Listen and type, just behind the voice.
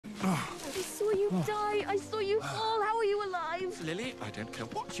I saw you die. I saw you fall. How are you alive? Lily, I don't care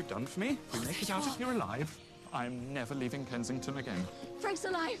what you've done for me. If we make it out of here alive, I'm never leaving Kensington again. Frank's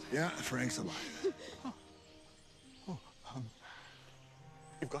alive. Yeah, Frank's alive.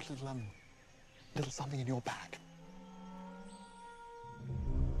 You've got a little something in your bag.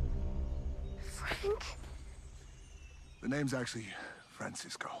 Frank? The name's actually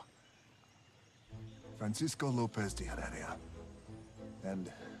Francisco. Francisco Lopez de Heredia.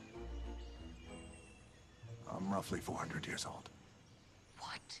 And I'm roughly 400 years old.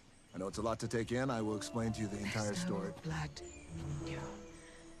 What? I know it's a lot to take in. I will explain to you the entire story. Blood in you.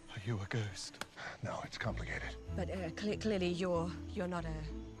 Are you a ghost? No, it's complicated. But clearly you're not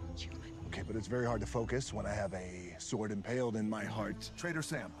a human. Okay, but it's very hard to focus when I have a sword impaled in my heart. Trader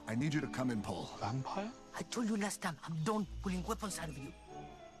Sam, I need you to come and pull. Vampire? I told you last time, I'm done pulling weapons out of you.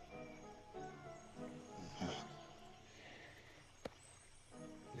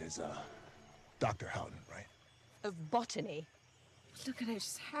 It is, Dr. Howden, right? Of botany. Look at it,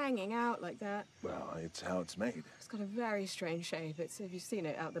 just hanging out like that. Well, it's how it's made. It's got a very strange shape. If you've seen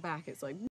it out the back, it's like